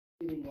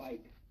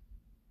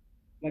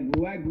like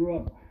where I grew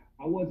up,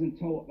 I wasn't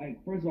told.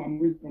 Like, first of all, I'm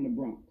originally from the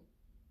Bronx,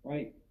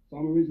 right? So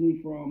I'm originally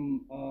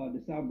from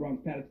the South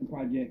Bronx, Patterson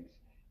Projects,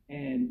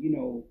 and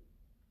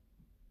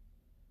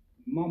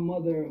my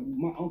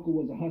uncle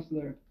was a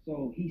hustler,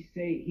 so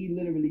he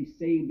literally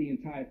saved the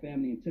entire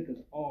family and took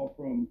us all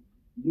from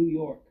New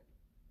York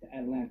to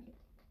Atlanta.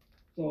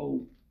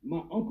 So my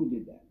uncle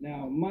did that.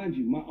 Now, mind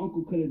you, my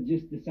uncle could have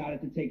just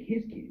decided to take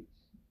his kids.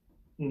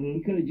 Hmm.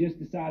 He could have just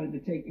decided to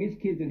take his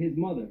kids and his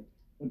mother.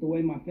 But the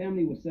way my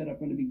family was set up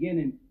from the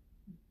beginning,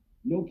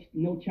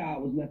 no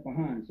child was left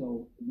behind.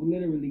 So we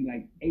literally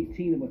like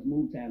 18 of us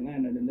moved to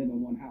Atlanta to live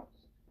in one house.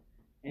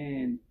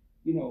 And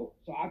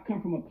so I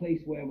come from a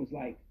place where it was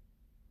like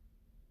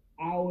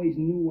I always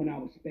knew when I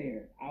was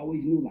spared. I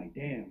always knew like,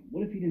 damn,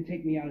 what if he didn't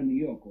take me out of New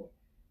York? Or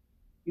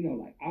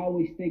like I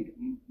always think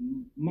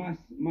my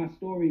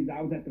story is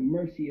I was at the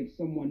mercy of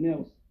someone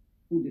else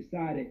who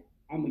decided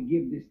I'm gonna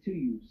give this to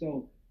you.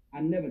 So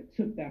I never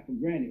took that for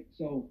granted.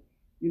 So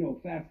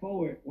fast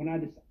forward when I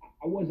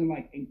wasn't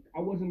like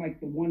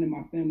the one in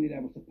my family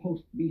that was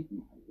supposed to be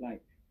somebody.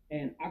 Like,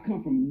 and I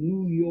come from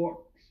New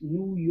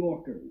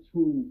Yorkers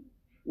who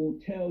will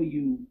tell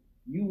you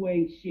you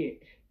ain't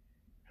shit.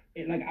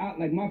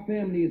 Like my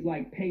family is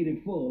like paid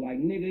in full. Like,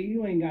 nigga,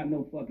 you ain't got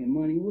no fucking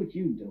money. What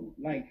you doing?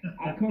 Like,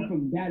 I come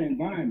from that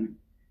environment.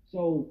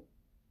 So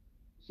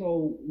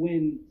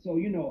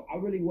I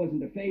really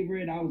wasn't the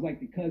favorite. I was like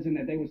the cousin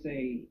that they would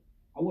say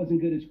I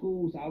wasn't good at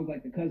school. So I was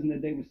like the cousin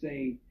that they would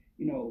say,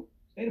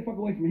 stay the fuck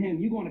away from him.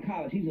 You going to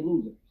college? He's a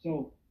loser.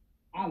 So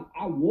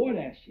I wore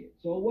that shit.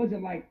 So it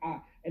wasn't like I.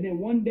 And then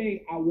one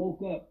day I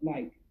woke up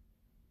like,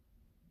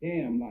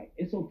 damn, like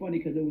it's so funny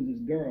because it was this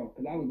girl.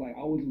 Because I was like,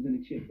 I always was in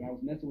the chicks. I was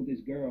messing with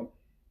this girl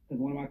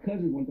because one of my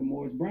cousins went to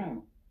Morris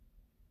Brown,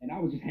 and I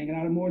was just hanging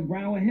out at Morris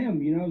Brown with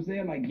him. You know what I'm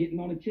saying? Like getting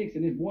on the chicks,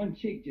 and this one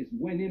chick just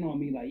went in on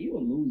me like, you a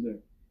loser.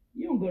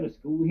 You don't go to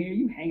school here.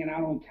 You hanging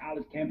out on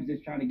college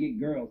campuses trying to get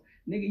girls,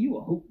 nigga. You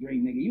a hoop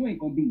dream, nigga. You ain't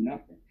gonna be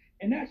nothing.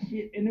 And that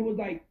shit. And it was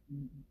like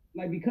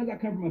because I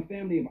come from a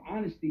family of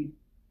honesty,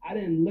 I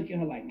didn't look at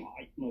her like,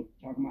 oh,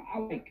 talking about. I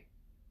like,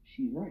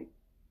 she's right.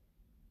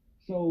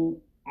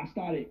 So I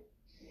started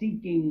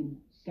seeking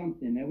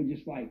something that was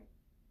just like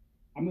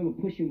I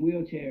remember pushing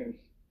wheelchairs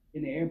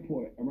in the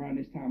airport around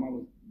this time. I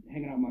was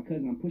hanging out with my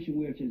cousin. I'm pushing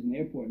wheelchairs in the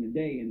airport in the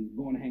day and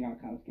going to hang out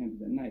college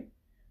campus at night.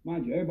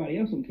 Mind you, everybody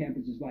else on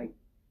campus is like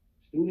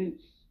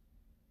students,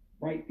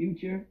 bright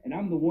future, and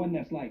I'm the one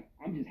that's like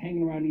I'm just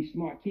hanging around these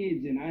smart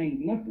kids and I ain't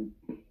nothing.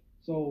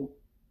 So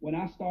when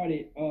I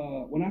started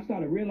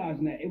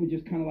realizing that, it was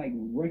just kind of like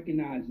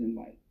recognizing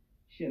like,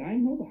 shit, I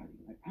ain't nobody.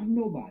 Like I'm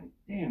nobody.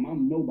 Damn,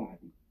 I'm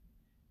nobody.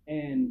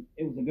 And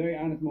it was a very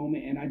honest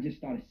moment, and I just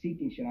started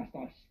seeking shit. I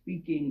started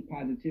speaking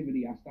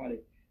positivity. I started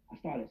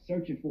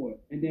searching for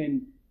it. And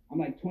then I'm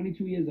like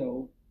 22 years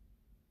old,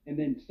 and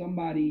then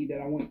somebody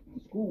that I went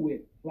to school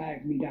with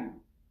flags me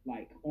down,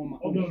 like on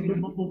Hold the on,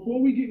 street. but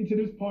before we get into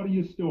this part of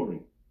your story,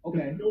 because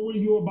I Okay, know where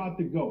you're about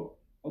to go.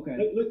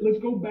 okay, Let's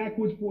go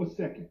backwards for a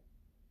second.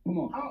 come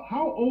on.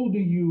 How old are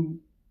you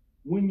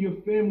when your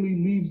family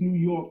leaves New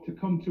York to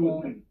come to 12,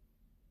 Atlanta?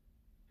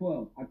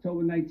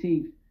 October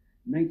 19th,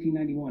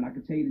 1991. I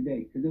could tell you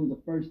today because it was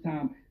the first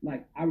time.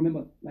 Like I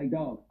remember, like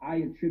dog, I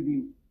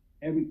attribute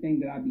everything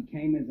that I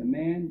became as a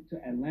man to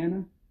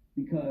Atlanta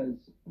because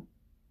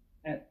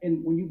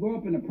and when you grow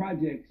up in the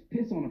projects,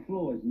 piss on the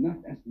floor is not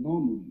that's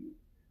normal to you.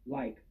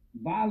 Like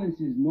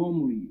violence is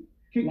normal to you.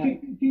 Can,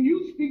 Like can, can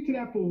you speak to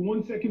that for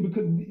 1 second?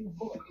 Because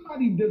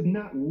somebody does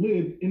not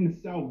live in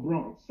the South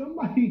Bronx.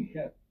 Somebody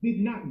yes, did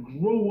not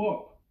grow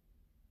up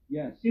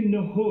yes, in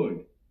the hood.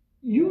 yes,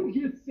 You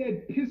just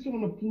said piss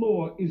on the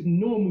floor is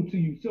normal to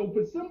you. So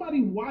for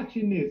somebody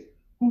watching this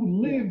who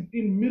yes. lives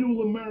in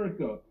middle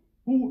America,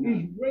 who Nah.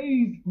 is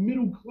raised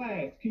middle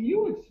class, can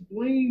you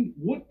explain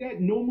what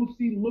that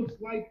normalcy looks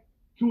like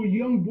to a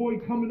young boy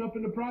coming up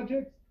in the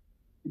projects?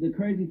 The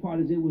crazy part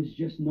is it was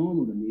just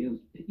normal to me. It was,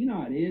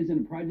 how it is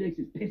in the projects.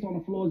 It's piss on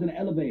the floors in the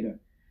elevator,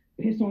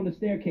 piss on the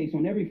staircase,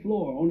 on every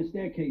floor, on the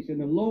staircase. And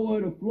the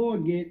lower the floor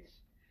gets,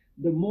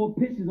 the more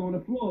piss is on the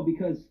floor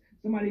because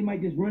somebody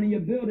might just run in your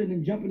building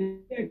and jump in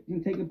the stairs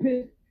and take a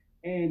piss.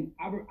 And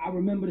I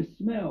remember the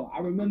smell. I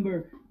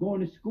remember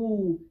going to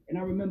school, and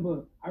I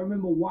remember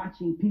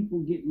watching people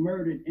get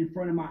murdered in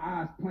front of my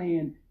eyes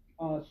playing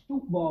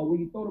stoop ball, where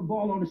you throw the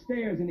ball on the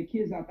stairs and the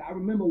kids out there. I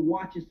remember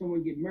watching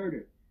someone get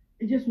murdered.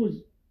 It just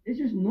was it's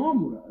just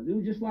normal to us. It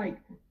was just like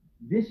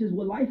this is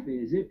what life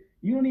is.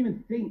 You don't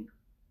even think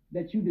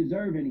that you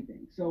deserve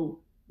anything. So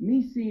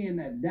me seeing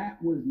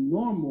that was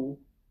normal,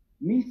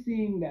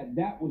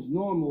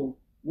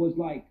 was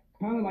like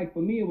kind of like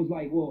for me it was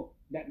like, well,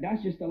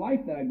 that's just the life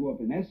that I grew up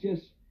in. That's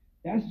just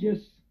that's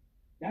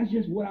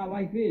just what our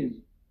life is.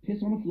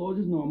 Piss on the floors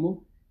is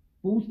normal.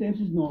 Food stamps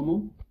is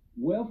normal.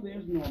 Welfare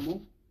is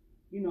normal.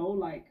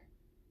 Like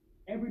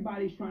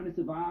everybody's trying to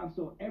survive,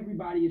 so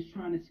everybody is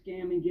trying to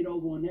scam and get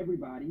over on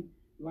everybody.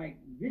 Like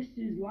this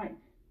is life.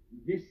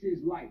 This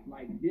is life.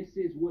 Like this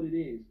is what it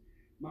is.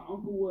 My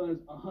uncle was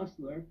a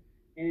hustler,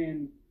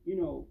 and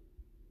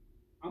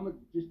I'm gonna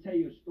just tell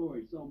you a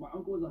story. So my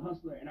uncle was a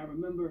hustler, and I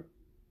remember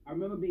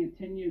being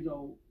 10 years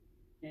old,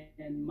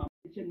 and my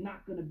you're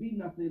not gonna be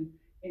nothing,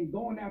 and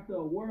going after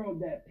a world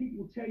that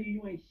people tell you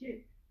you ain't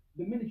shit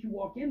the minute you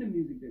walk in the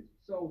music business.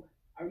 So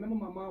I remember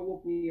my mom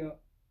woke me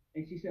up,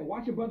 and she said,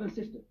 "Watch your brother and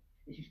sister,"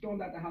 and she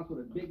stormed out the house with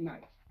a big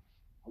knife.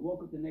 I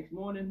woke up the next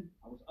morning.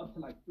 I was up to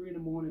like 3 in the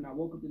morning. I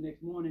woke up the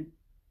next morning,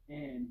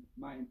 and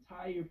my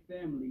entire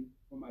family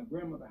from my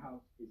grandmother's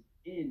house is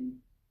in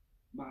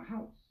my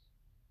house.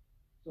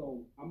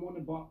 So I'm on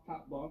the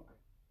top bunk.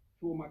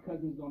 Two of my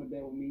cousins on the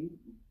bed with me.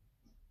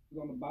 Is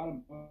on the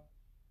bottom.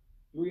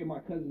 Three of my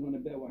cousins on the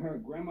bed with her.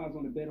 Grandma's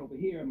on the bed over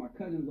here, and my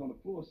cousin's on the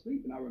floor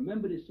sleeping. I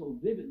remember this so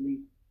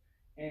vividly,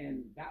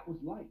 and that was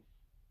life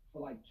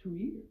for like 2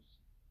 years.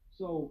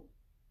 So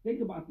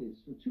think about this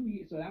for 2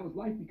 years. So that was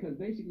life because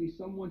basically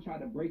someone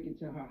tried to break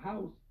into her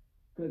house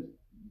because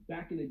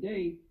back in the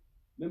day,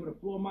 remember the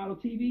floor model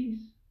TVs?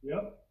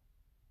 Yep.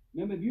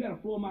 Remember, if you had a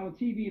floor model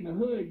TV in the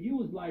hood, you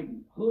was like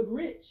hood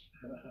rich.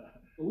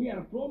 But we had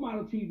a floor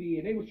model TV,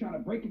 and they was trying to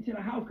break into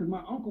the house because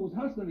my uncle was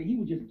hustling, and he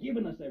was just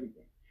giving us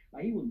everything.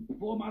 Like he was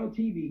floor model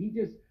TV. He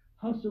just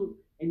hustled,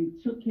 and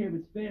he took care of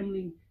his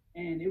family,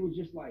 and it was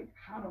just like,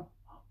 how the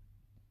fuck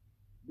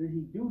did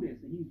he do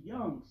this? And he's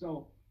young,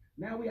 so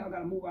now we all got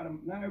to move out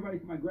of. Now everybody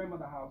from my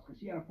grandmother's house because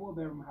she had a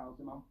 4-bedroom house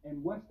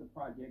in Webster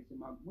Projects, and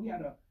we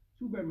had a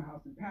 2-bedroom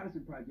house in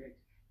Patterson Projects,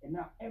 and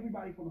now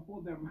everybody from the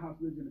 4-bedroom house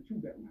lives in a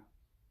 2-bedroom house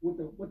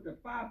with the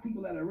 5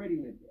 people that already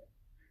lived there.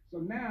 So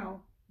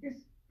now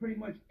it's pretty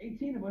much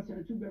 18 of us in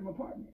a 2-bedroom apartment.